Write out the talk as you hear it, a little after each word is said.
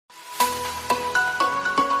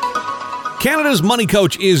Canada's money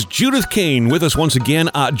coach is Judith Kane with us once again.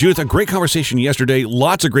 Judith, a great conversation yesterday.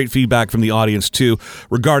 Lots of great feedback from the audience, too,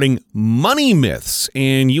 regarding money myths.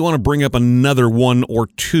 And you want to bring up another one or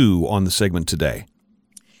two on the segment today.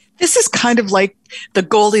 This is kind of like the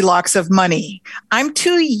Goldilocks of money. I'm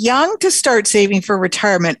too young to start saving for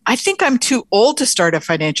retirement. I think I'm too old to start a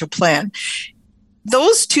financial plan.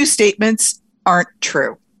 Those two statements aren't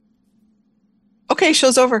true. Okay,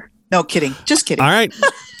 show's over. No, kidding. Just kidding. All right.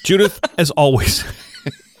 Judith, as always.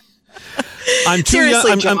 I'm too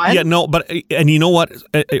Seriously, young. And you know what?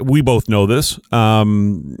 We both know this.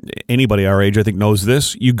 Anybody our age, I think, knows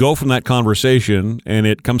this. You go from that conversation, and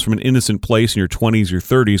it comes from an innocent place in your 20s, your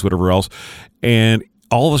 30s, whatever else, and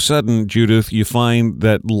all of a sudden, Judith, you find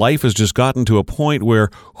that life has just gotten to a point where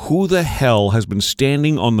who the hell has been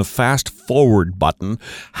standing on the fast forward button?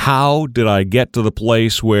 How did I get to the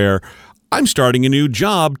place where I'm starting a new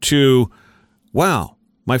job to, wow,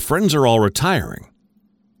 my friends are all retiring.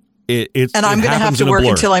 And I'm going to have to work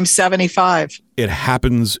until I'm 75. It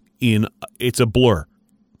happens it's a blur.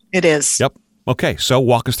 It is. Yep. Okay, so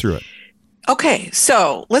walk us through it. Okay,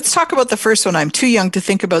 so let's talk about the first one. I'm too young to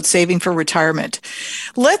think about saving for retirement.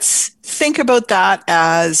 Let's think about that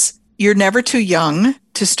as you're never too young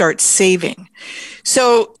to start saving.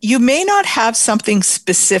 So you may not have something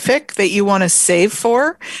specific that you want to save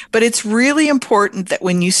for, but it's really important that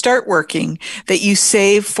when you start working, that you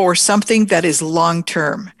save for something that is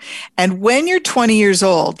long-term. And when you're 20 years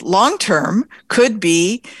old, long-term could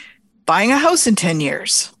be buying a house in 10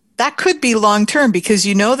 years. That could be long-term because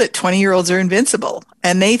you know that 20-year-olds are invincible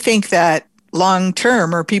and they think that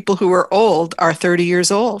long-term or people who are old are 30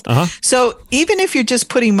 years old. Uh-huh. So even if you're just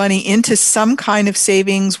putting money into some kind of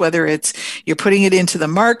savings, whether it's you're putting it into the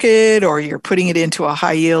market or you're putting it into a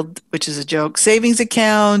high yield, which is a joke, savings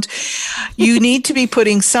account, you need to be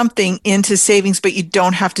putting something into savings, but you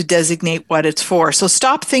don't have to designate what it's for. So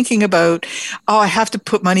stop thinking about, oh, I have to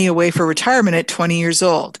put money away for retirement at 20 years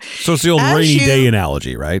old. So it's the old rainy day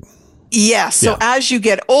analogy, right? Yes. So as you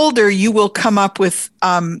get older, you will come up with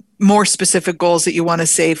more specific goals that you want to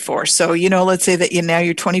save for. So, let's say that now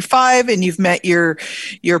you're 25 and you've met your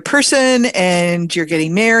person and you're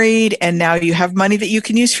getting married and now you have money that you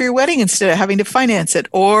can use for your wedding instead of having to finance it.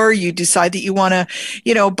 Or you decide that you want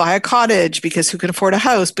to, buy a cottage because who can afford a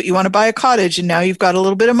house, but you want to buy a cottage and now you've got a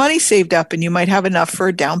little bit of money saved up and you might have enough for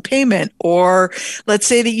a down payment. Or let's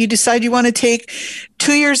say that you decide you want to take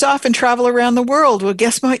 2 years off and travel around the world. Well,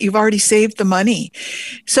 guess what? You've already saved the money.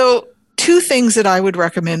 So two things that I would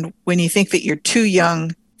recommend when you think that you're too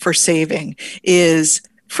young for saving is,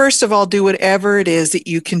 first of all, do whatever it is that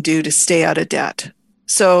you can do to stay out of debt.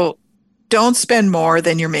 So don't spend more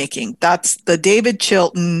than you're making. That's the David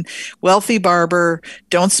Chilton, wealthy barber.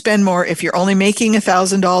 Don't spend more. If you're only making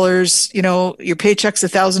 $1,000, your paycheck's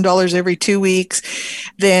 $1,000 every 2 weeks,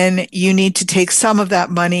 then you need to take some of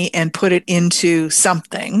that money and put it into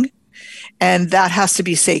something. And that has to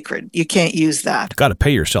be sacred. You can't use that. Got to pay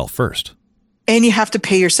yourself first. And you have to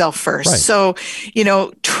pay yourself first. Right. So,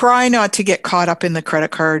 try not to get caught up in the credit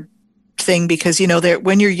card thing because,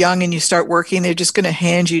 when you're young and you start working, they're just going to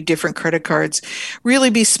hand you different credit cards. Really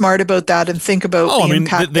be smart about that and think about the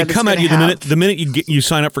impact they come at you the minute you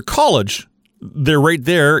sign up for college. They're right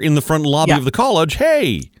there in the front lobby of the college.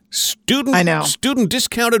 Hey, student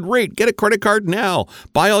discounted rate. Get a credit card now.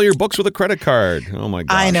 Buy all your books with a credit card. Oh my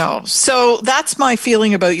gosh. I know. So that's my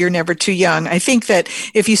feeling about you're never too young. I think that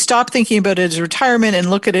if you stop thinking about it as retirement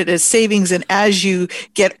and look at it as savings, and as you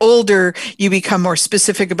get older, you become more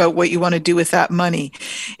specific about what you want to do with that money.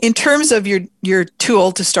 In terms of you're too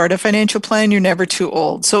old to start a financial plan, you're never too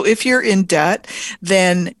old. So if you're in debt,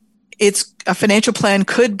 then a financial plan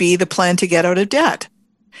could be the plan to get out of debt.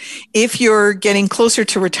 If you're getting closer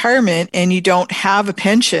to retirement and you don't have a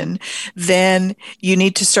pension, then you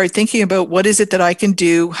need to start thinking about what is it that I can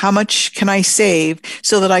do? How much can I save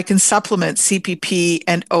so that I can supplement CPP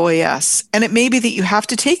and OAS? And it may be that you have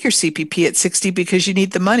to take your CPP at 60 because you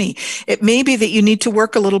need the money. It may be that you need to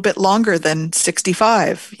work a little bit longer than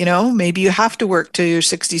 65. Maybe you have to work till you're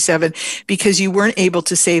 67 because you weren't able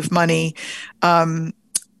to save money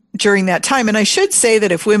during that time. And I should say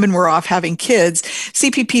that if women were off having kids,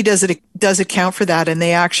 CPP does account for that, and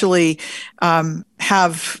they actually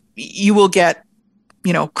you will get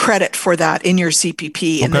credit for that in your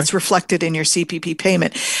CPP, and it's reflected in your CPP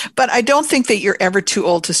payment. But I don't think that you're ever too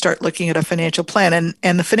old to start looking at a financial plan,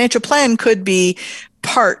 and the financial plan could be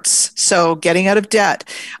parts. So getting out of debt,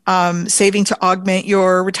 saving to augment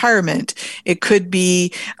your retirement. It could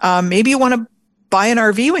be maybe you want to buy an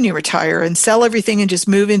RV when you retire and sell everything and just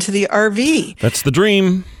move into the RV. That's the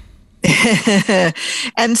dream.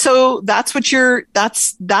 And so that's what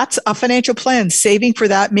that's a financial plan, saving for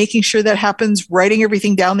that, making sure that happens, writing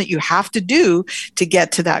everything down that you have to do to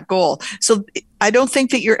get to that goal. So I don't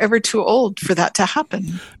think that you're ever too old for that to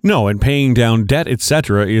happen. No, and paying down debt,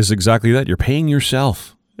 etc., is exactly that. You're paying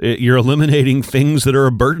yourself. You're eliminating things that are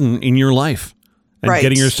a burden in your life and Right.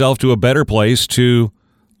 getting yourself to a better place to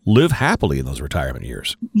live happily in those retirement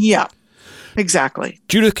years. Yeah, exactly.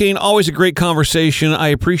 Judith Kane, always a great conversation. I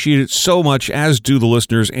appreciate it so much, as do the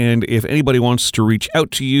listeners. And if anybody wants to reach out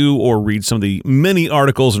to you or read some of the many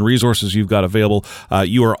articles and resources you've got available,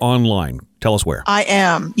 you are online. Tell us where. I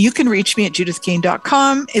am. You can reach me at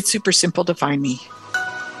judithkane.com. It's super simple to find me.